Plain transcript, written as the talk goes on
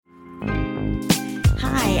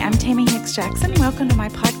Hi, I'm Tammy Hicks Jackson. Welcome to my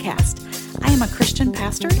podcast. I am a Christian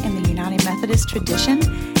pastor in the United Methodist tradition,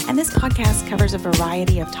 and this podcast covers a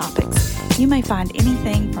variety of topics. You may find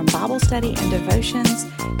anything from Bible study and devotions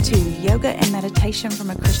to yoga and meditation from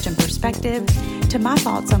a Christian perspective to my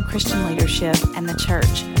thoughts on Christian leadership and the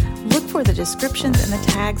church. Look for the descriptions and the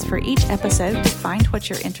tags for each episode to find what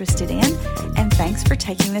you're interested in, and thanks for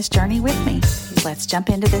taking this journey with me. Let's jump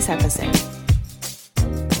into this episode.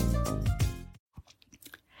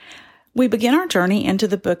 We begin our journey into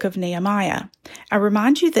the book of Nehemiah. I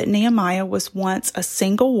remind you that Nehemiah was once a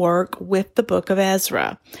single work with the book of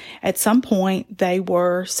Ezra. At some point, they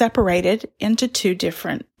were separated into two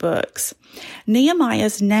different books.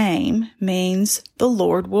 Nehemiah's name means the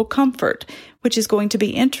Lord will comfort, which is going to be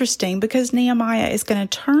interesting because Nehemiah is going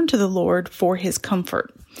to turn to the Lord for his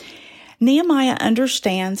comfort. Nehemiah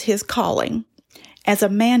understands his calling as a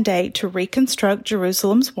mandate to reconstruct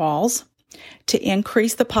Jerusalem's walls, to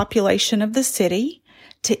increase the population of the city,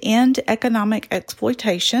 to end economic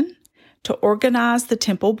exploitation, to organize the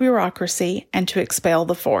temple bureaucracy, and to expel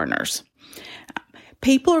the foreigners.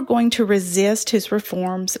 People are going to resist his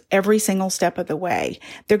reforms every single step of the way.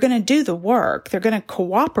 They're going to do the work. They're going to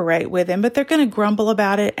cooperate with him, but they're going to grumble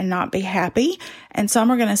about it and not be happy. And some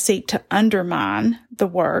are going to seek to undermine the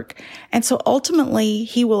work. And so ultimately,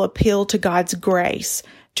 he will appeal to God's grace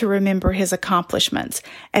to remember his accomplishments.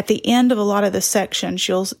 At the end of a lot of the sections,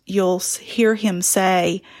 you'll hear him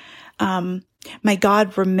say, may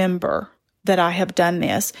God remember that I have done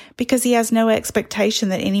this, because he has no expectation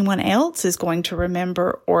that anyone else is going to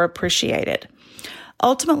remember or appreciate it.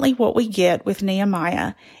 Ultimately, what we get with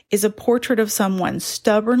Nehemiah is a portrait of someone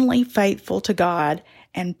stubbornly faithful to God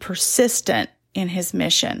and persistent in his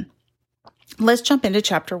mission. Let's jump into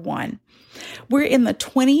chapter 1. We're in the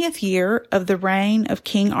 20th year of the reign of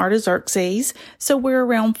King Artaxerxes, so we're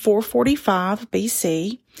around 445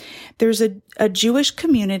 BC. There's a Jewish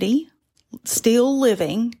community still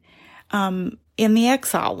living in the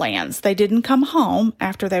exile lands. They didn't come home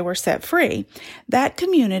after they were set free. That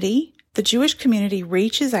community, the Jewish community,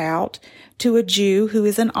 reaches out to a Jew who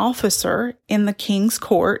is an officer in the king's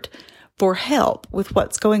court for help with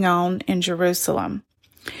what's going on in Jerusalem.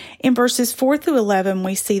 In verses 4 through 11,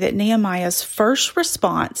 we see that Nehemiah's first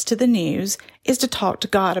response to the news is to talk to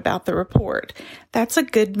God about the report. That's a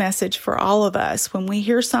good message for all of us. When we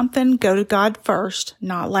hear something, go to God first,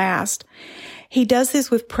 not last. He does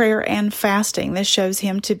this with prayer and fasting. This shows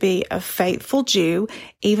him to be a faithful Jew,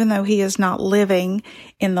 even though he is not living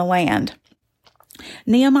in the land.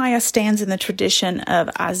 Nehemiah stands in the tradition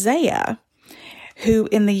of Isaiah, who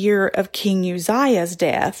in the year of King Uzziah's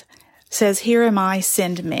death says, "Here am I,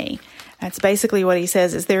 send me." That's basically what he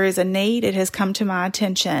says is, there is a need. It has come to my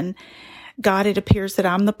attention. God, it appears that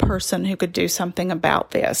I'm the person who could do something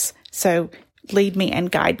about this. So lead me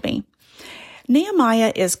and guide me.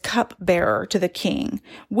 Nehemiah is cupbearer to the king.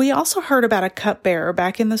 We also heard about a cupbearer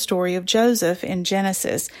back in the story of Joseph in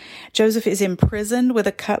Genesis. Joseph is imprisoned with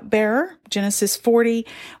a cupbearer, Genesis 40.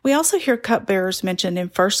 We also hear cupbearers mentioned in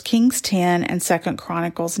 1 Kings 10 and 2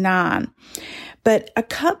 Chronicles 9. But a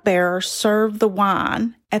cupbearer served the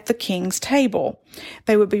wine at the king's table.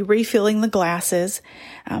 They would be refilling the glasses.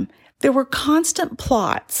 There were constant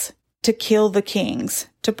plots to kill the kings.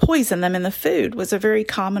 To poison them in the food was a very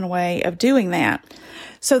common way of doing that.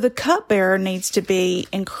 So the cupbearer needs to be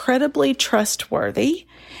incredibly trustworthy.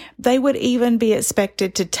 They would even be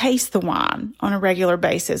expected to taste the wine on a regular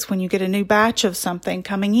basis. When you get a new batch of something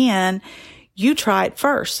coming in, you try it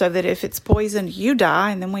first so that if it's poisoned, you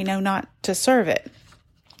die, and then we know not to serve it.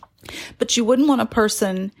 But you wouldn't want a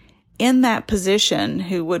person in that position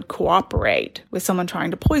who would cooperate with someone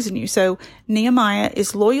trying to poison you. So Nehemiah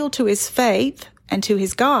is loyal to his faith and to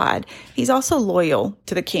his God. He's also loyal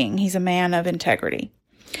to the king. He's a man of integrity.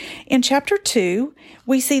 In chapter 2,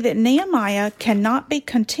 we see that Nehemiah cannot be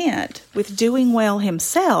content with doing well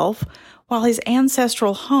himself while his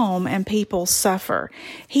ancestral home and people suffer.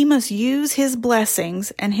 He must use his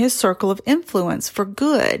blessings and his circle of influence for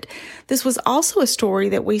good. This was also a story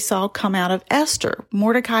that we saw come out of Esther.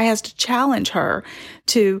 Mordecai has to challenge her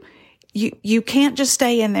to, you can't just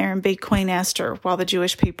stay in there and be Queen Esther while the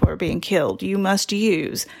Jewish people are being killed. You must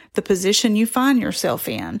use the position you find yourself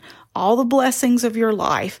in, all the blessings of your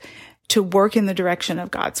life, to work in the direction of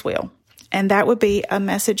God's will. And that would be a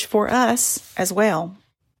message for us as well.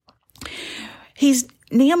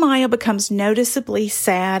 Nehemiah becomes noticeably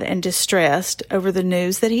sad and distressed over the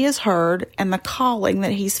news that he has heard and the calling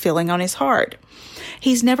that he's feeling on his heart.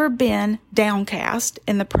 He's never been downcast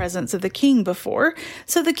in the presence of the king before,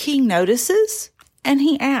 so the king notices and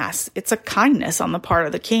he asks. It's a kindness on the part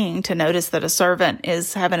of the king to notice that a servant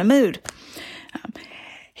is having a mood.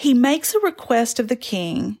 He makes a request of the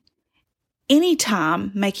king.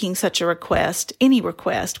 Anytime making such a request, any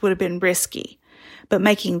request, would have been risky. But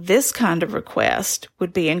making this kind of request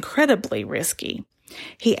would be incredibly risky.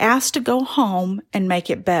 He asked to go home and make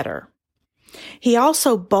it better. He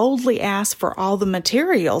also boldly asked for all the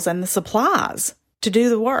materials and the supplies to do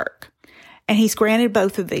the work. And he's granted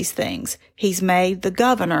both of these things. He's made the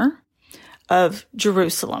governor of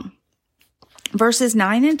Jerusalem. Verses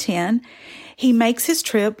 9 and 10, he makes his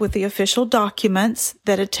trip with the official documents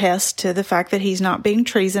that attest to the fact that he's not being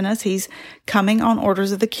treasonous. He's coming on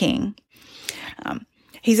orders of the king.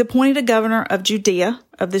 He's appointed a governor of Judea,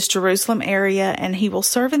 of this Jerusalem area, and he will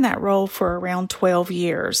serve in that role for around 12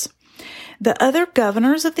 years. The other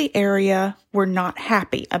governors of the area were not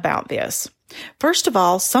happy about this. First of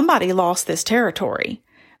all, somebody lost this territory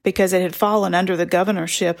because it had fallen under the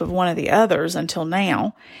governorship of one of the others until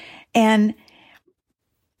now. And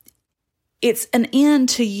it's an end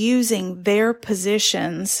to using their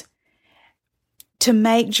positions to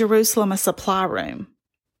make Jerusalem a supply room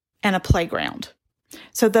and a playground.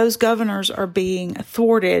 So those governors are being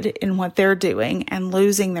thwarted in what they're doing and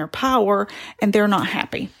losing their power, and they're not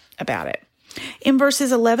happy about it. In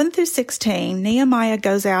verses 11 through 16, Nehemiah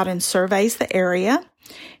goes out and surveys the area.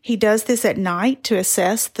 He does this at night to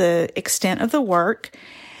assess the extent of the work.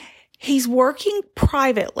 He's working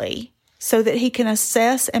privately so that he can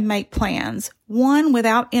assess and make plans. One,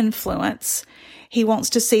 without influence. He wants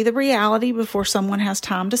to see the reality before someone has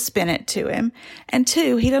time to spin it to him. And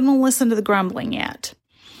two, he doesn't want to listen to the grumbling yet.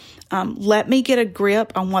 Let me get a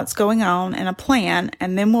grip on what's going on and a plan,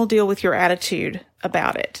 and then we'll deal with your attitude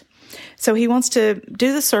about it. So he wants to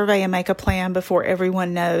do the survey and make a plan before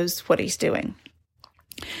everyone knows what he's doing.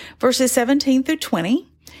 Verses 17 through 20,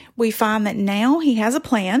 we find that now he has a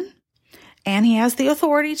plan and he has the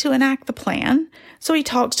authority to enact the plan. So he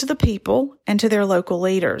talks to the people and to their local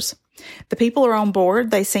leaders. The people are on board.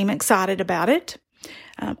 They seem excited about it.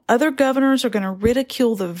 Other governors are going to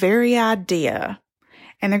ridicule the very idea,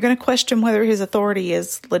 and they're going to question whether his authority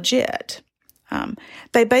is legit.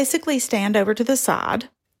 They basically stand over to the side,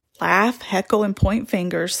 laugh, heckle, and point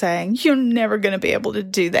fingers, saying, "You're never going to be able to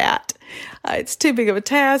do that. It's too big of a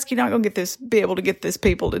task. You're not going to be able to get this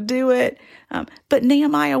people to do it." But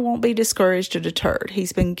Nehemiah won't be discouraged or deterred.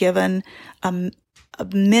 He's been given a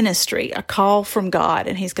ministry, a call from God,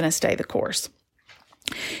 and he's going to stay the course.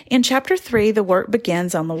 In chapter 3, the work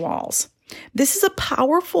begins on the walls. This is a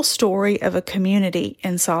powerful story of a community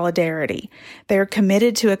in solidarity. They are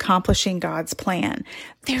committed to accomplishing God's plan.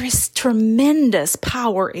 There is tremendous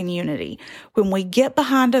power in unity. When we get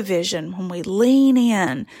behind a vision, when we lean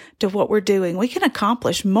in to what we're doing, we can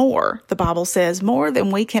accomplish more. The Bible says more than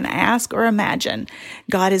we can ask or imagine.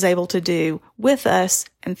 God is able to do with us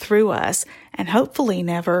and through us, and hopefully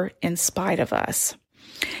never in spite of us.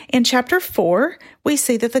 In chapter 4, we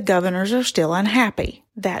see that the governors are still unhappy.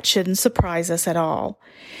 That shouldn't surprise us at all.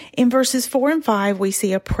 In verses 4 and 5, we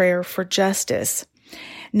see a prayer for justice.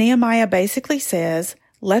 Nehemiah basically says,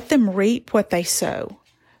 let them reap what they sow.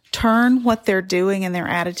 Turn what they're doing and their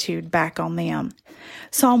attitude back on them.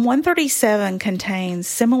 Psalm 137 contains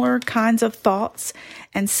similar kinds of thoughts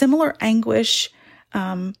and similar anguish.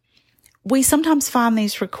 We sometimes find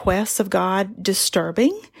these requests of God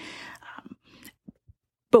disturbing.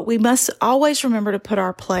 But we must always remember to put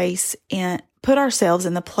ourselves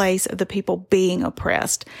in the place of the people being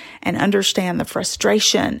oppressed and understand the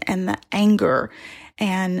frustration and the anger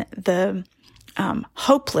and the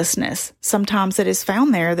hopelessness sometimes that is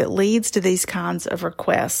found there that leads to these kinds of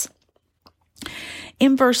requests.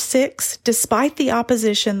 In verse 6, despite the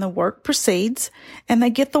opposition, the work proceeds and they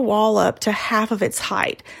get the wall up to half of its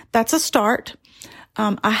height. That's a start.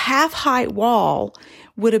 A half-height wall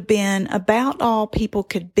would have been about all people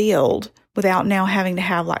could build without now having to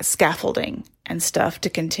have like scaffolding and stuff to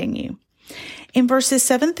continue. In verses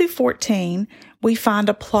 7 through 14, we find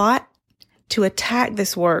a plot to attack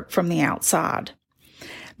this work from the outside.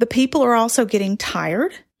 The people are also getting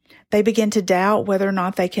tired. They begin to doubt whether or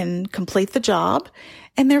not they can complete the job,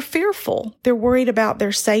 and they're fearful. They're worried about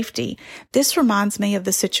their safety. This reminds me of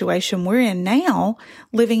the situation we're in now,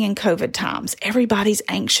 living in COVID times. Everybody's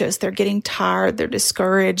anxious. They're getting tired. They're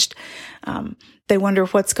discouraged. They wonder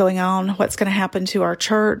what's going on, what's going to happen to our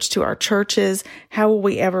church, to our churches. How will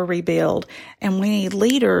we ever rebuild? And we need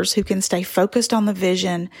leaders who can stay focused on the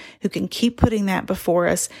vision, who can keep putting that before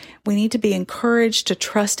us. We need to be encouraged to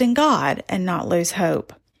trust in God and not lose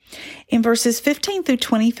hope. In verses 15 through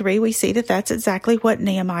 23, we see that that's exactly what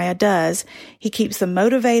Nehemiah does. He keeps them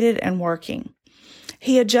motivated and working.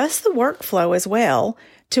 He adjusts the workflow as well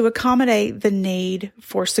to accommodate the need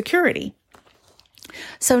for security.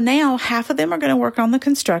 So now half of them are going to work on the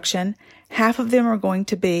construction, half of them are going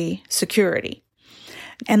to be security.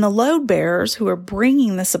 And the load bearers who are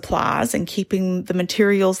bringing the supplies and keeping the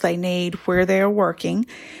materials they need where they are working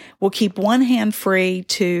will keep one hand free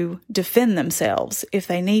to defend themselves if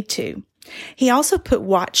they need to. He also put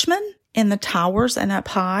watchmen in the towers and up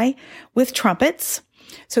high with trumpets.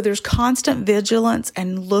 So there's constant vigilance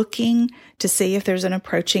and looking to see if there's an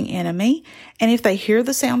approaching enemy. And if they hear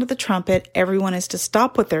the sound of the trumpet, everyone is to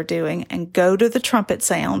stop what they're doing and go to the trumpet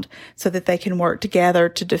sound so that they can work together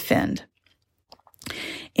to defend.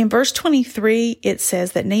 In verse 23, it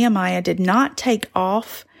says that Nehemiah did not take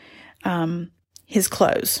off his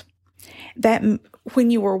clothes. That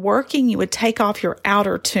when you were working, you would take off your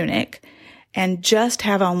outer tunic and just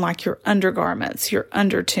have on like your undergarments, your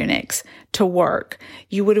under tunics to work.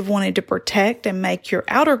 You would have wanted to protect and make your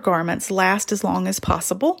outer garments last as long as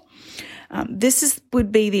possible. This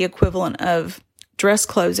would be the equivalent of dress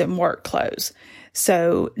clothes and work clothes.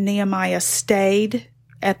 So Nehemiah stayed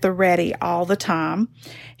at the ready all the time.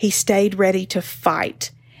 He stayed ready to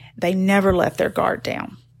fight. They never let their guard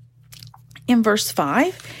down. In verse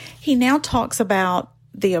 5, he now talks about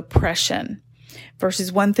the oppression.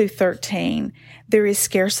 Verses 1 through 13, there is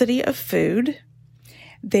scarcity of food.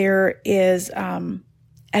 There is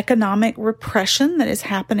economic repression that is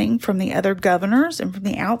happening from the other governors and from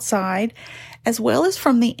the outside, as well as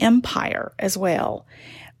from the empire as well.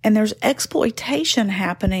 And there's exploitation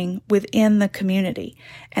happening within the community.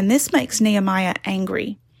 And this makes Nehemiah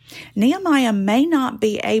angry. Nehemiah may not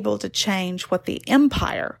be able to change what the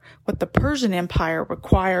Persian Empire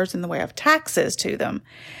requires in the way of taxes to them,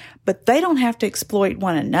 but they don't have to exploit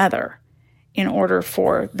one another in order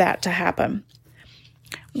for that to happen.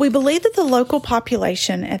 We believe that the local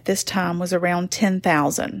population at this time was around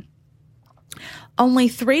 10,000. Only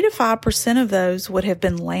 3 to 5% of those would have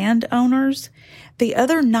been landowners. The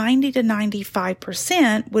other 90 to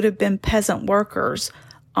 95% would have been peasant workers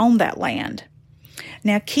on that land.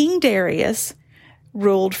 Now, King Darius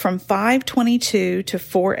ruled from 522 to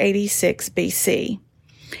 486 BC,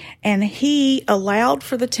 and he allowed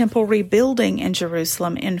for the temple rebuilding in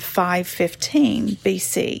Jerusalem in 515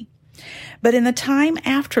 BC. But in the time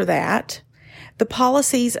after that, the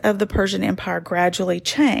policies of the Persian Empire gradually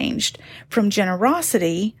changed from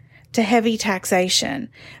generosity to heavy taxation.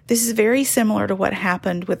 This is very similar to what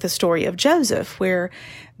happened with the story of Joseph, where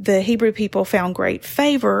the Hebrew people found great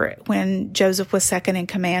favor when Joseph was second in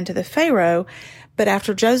command to the Pharaoh. But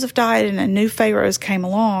after Joseph died and a new pharaohs came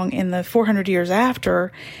along in the 400 years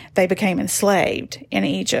after, they became enslaved in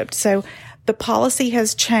Egypt. So the policy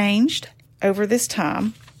has changed over this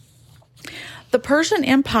time. The Persian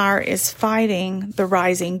Empire is fighting the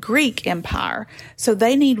rising Greek Empire, so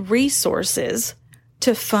they need resources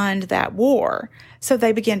to fund that war. So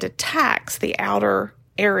they begin to tax the outer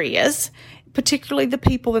areas, particularly the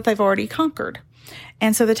people that they've already conquered.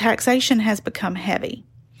 And so the taxation has become heavy.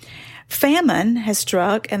 Famine has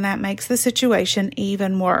struck, and that makes the situation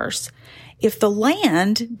even worse. If the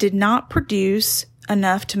land did not produce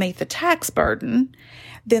enough to meet the tax burden,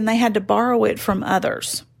 then they had to borrow it from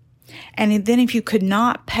others. And then if you could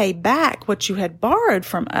not pay back what you had borrowed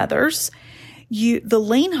from others, the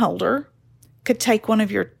lien holder could take one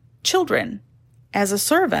of your children as a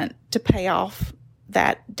servant to pay off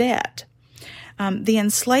that debt. The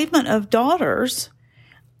enslavement of daughters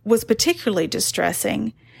was particularly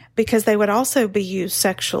distressing because they would also be used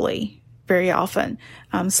sexually very often.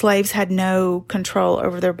 Slaves had no control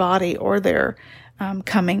over their body or their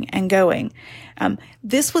coming and going.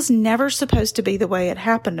 This was never supposed to be the way it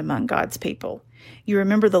happened among God's people. You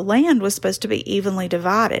remember the land was supposed to be evenly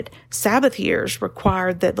divided. Sabbath years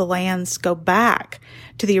required that the lands go back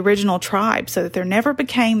to the original tribe so that there never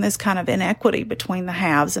became this kind of inequity between the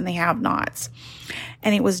haves and the have-nots.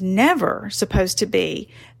 And it was never supposed to be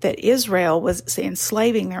that Israel was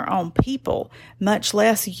enslaving their own people, much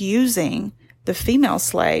less using the female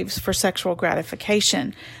slaves for sexual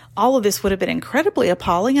gratification. All of this would have been incredibly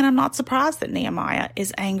appalling, and I'm not surprised that Nehemiah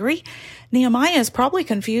is angry. Nehemiah is probably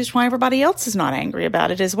confused why everybody else is not angry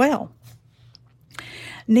about it as well.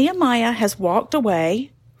 Nehemiah has walked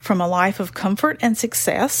away from a life of comfort and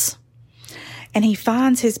success, and he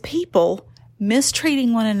finds his people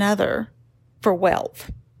mistreating one another for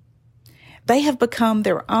wealth. They have become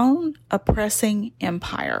their own oppressing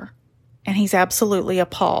empire, and he's absolutely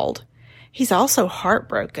appalled. He's also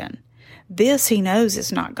heartbroken. This, he knows,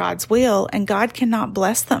 is not God's will, and God cannot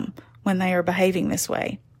bless them when they are behaving this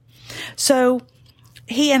way. So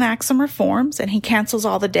he enacts some reforms, and he cancels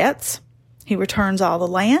all the debts. He returns all the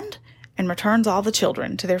land and returns all the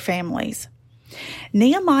children to their families.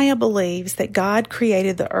 Nehemiah believes that God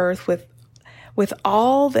created the earth with with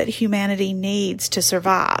all that humanity needs to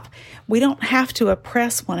survive. We don't have to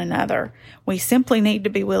oppress one another. We simply need to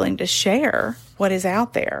be willing to share what is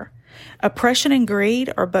out there. Oppression and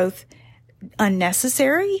greed are both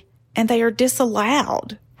unnecessary and they are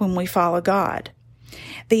disallowed when we follow God.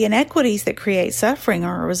 The inequities that create suffering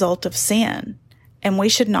are a result of sin, and we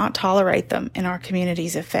should not tolerate them in our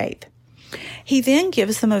communities of faith. He then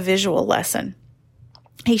gives them a visual lesson.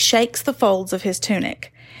 He shakes the folds of his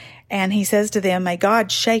tunic, and he says to them, "May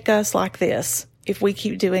God shake us like this if we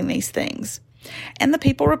keep doing these things." And the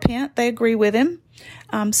people repent. They agree with him.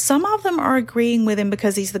 Some of them are agreeing with him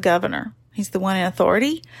because he's the governor. He's the one in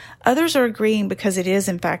authority. Others are agreeing because it is,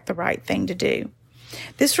 in fact, the right thing to do.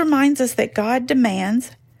 This reminds us that God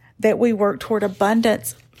demands that we work toward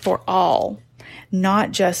abundance for all,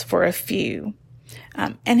 not just for a few.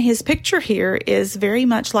 And his picture here is very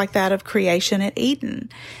much like that of creation at Eden.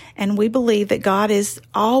 And we believe that God is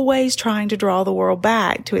always trying to draw the world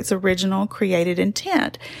back to its original created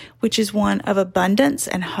intent, which is one of abundance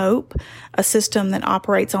and hope, a system that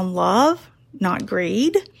operates on love, not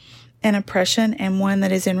greed, and oppression, and one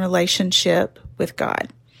that is in relationship with God.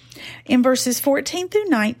 In verses 14 through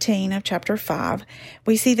 19 of chapter 5,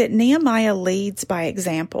 we see that Nehemiah leads by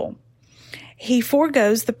example. He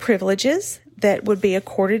foregoes the privileges that would be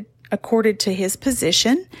accorded to his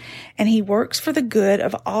position, and he works for the good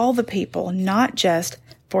of all the people, not just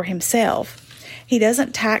for himself. He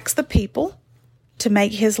doesn't tax the people to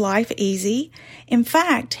make his life easy. In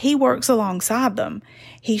fact, he works alongside them.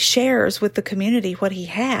 He shares with the community what he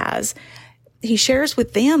has. He shares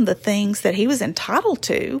with them the things that he was entitled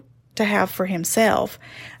to have for himself.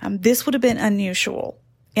 This would have been unusual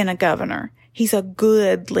in a governor. He's a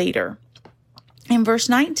good leader. In verse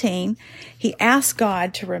 19, he asks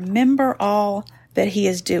God to remember all that he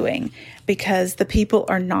is doing because the people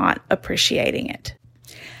are not appreciating it.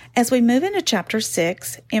 As we move into chapter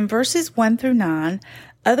 6, in verses 1 through 9,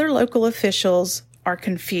 other local officials are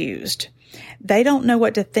confused. They don't know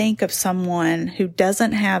what to think of someone who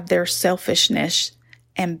doesn't have their selfishness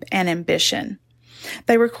and ambition.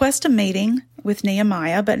 They request a meeting with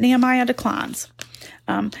Nehemiah, but Nehemiah declines.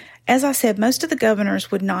 As I said, most of the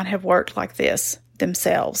governors would not have worked like this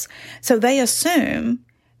themselves. So they assume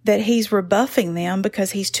that he's rebuffing them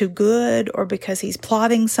because he's too good or because he's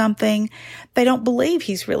plotting something. They don't believe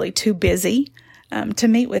he's really too busy to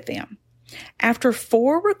meet with them. After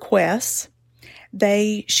 4 requests,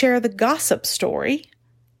 they share the gossip story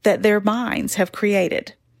that their minds have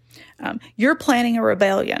created. You're planning a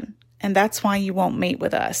rebellion, and that's why you won't meet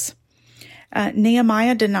with us.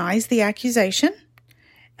 Nehemiah denies the accusation,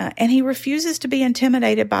 and he refuses to be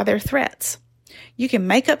intimidated by their threats. You can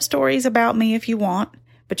make up stories about me if you want,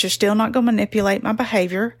 but you're still not going to manipulate my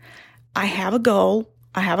behavior. I have a goal.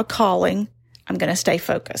 I have a calling. I'm going to stay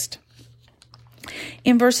focused.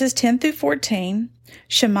 In verses 10 through 14,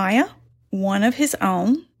 Shemaiah, one of his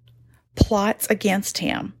own, plots against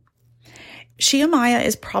him. Shemaiah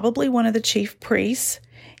is probably one of the chief priests.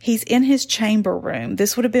 He's in his chamber room.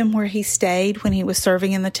 This would have been where he stayed when he was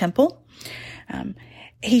serving in the temple.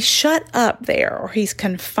 He's shut up there, or he's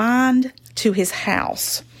confined to his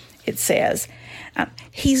house, it says.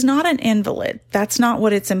 He's not an invalid. That's not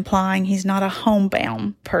what it's implying. He's not a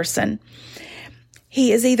homebound person.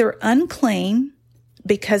 He is either unclean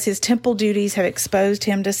because his temple duties have exposed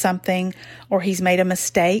him to something, or he's made a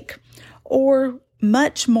mistake, or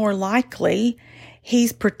much more likely,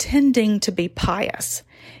 he's pretending to be pious.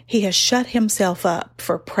 He has shut himself up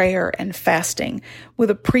for prayer and fasting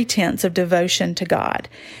with a pretense of devotion to God.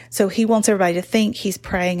 So he wants everybody to think he's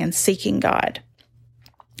praying and seeking God.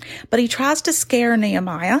 But he tries to scare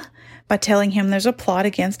Nehemiah by telling him there's a plot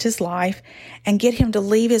against his life and get him to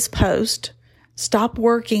leave his post, stop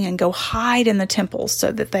working, and go hide in the temple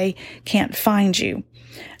so that they can't find you.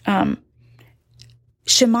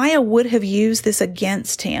 Shemaiah would have used this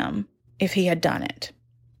against him if he had done it.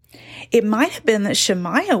 It might have been that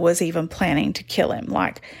Shemaiah was even planning to kill him,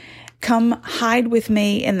 like, come hide with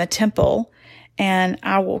me in the temple and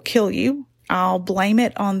I will kill you. I'll blame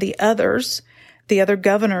it on the others, the other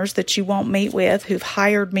governors that you won't meet with who've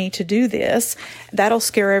hired me to do this. That'll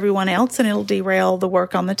scare everyone else and it'll derail the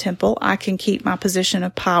work on the temple. I can keep my position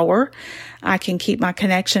of power. I can keep my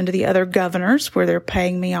connection to the other governors where they're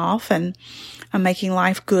paying me off and I'm making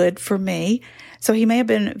life good for me. So he may have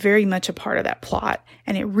been very much a part of that plot,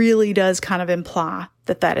 and it really does kind of imply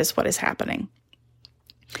that that is what is happening.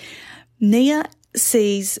 Nehemiah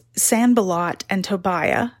sees Sanballat and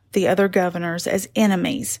Tobiah, the other governors, as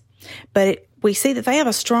enemies, but we see that they have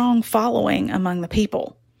a strong following among the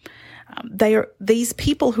people. These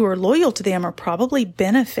people who are loyal to them are probably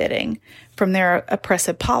benefiting from their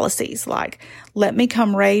oppressive policies, like, let me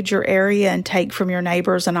come raid your area and take from your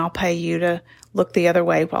neighbors, and I'll pay you to look the other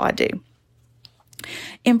way while I do.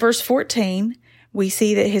 In verse 14, we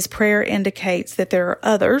see that his prayer indicates that there are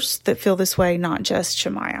others that feel this way, not just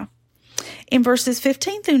Shemaiah. In verses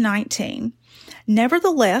 15 through 19,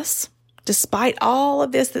 nevertheless, despite all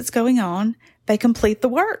of this that's going on, they complete the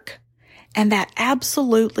work. And that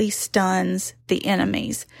absolutely stuns the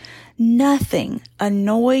enemies. Nothing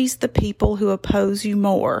annoys the people who oppose you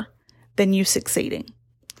more than you succeeding.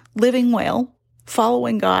 Living well,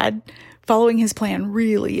 following God, following his plan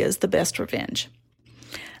really is the best revenge.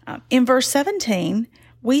 In verse 17,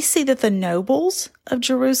 we see that the nobles of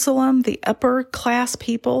Jerusalem, the upper class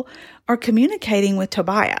people, are communicating with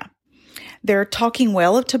Tobiah. They're talking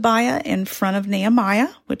well of Tobiah in front of Nehemiah,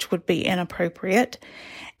 which would be inappropriate.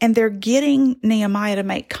 And they're getting Nehemiah to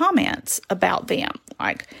make comments about them,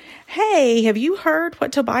 like, hey, have you heard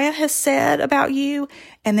what Tobiah has said about you?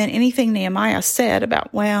 And then anything Nehemiah said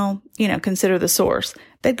about, well, consider the source,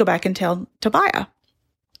 they'd go back and tell Tobiah.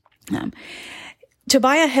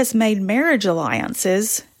 Tobiah has made marriage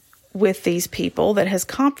alliances with these people that has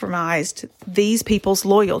compromised these people's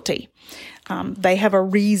loyalty. They have a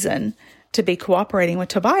reason to be cooperating with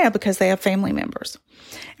Tobiah because they have family members.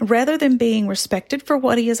 Rather than being respected for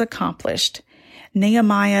what he has accomplished,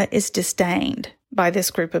 Nehemiah is disdained by this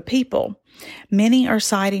group of people. Many are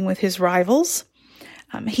siding with his rivals.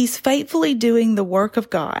 He's faithfully doing the work of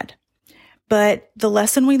God. But the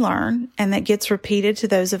lesson we learn, and that gets repeated to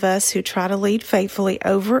those of us who try to lead faithfully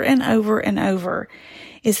over and over and over,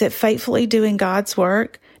 is that faithfully doing God's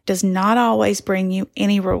work does not always bring you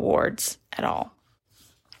any rewards at all.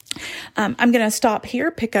 I'm going to stop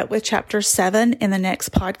here, pick up with chapter 7 in the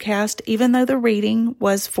next podcast. Even though the reading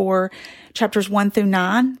was for chapters 1 through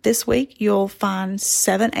 9 this week, you'll find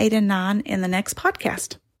 7, 8, and 9 in the next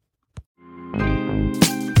podcast.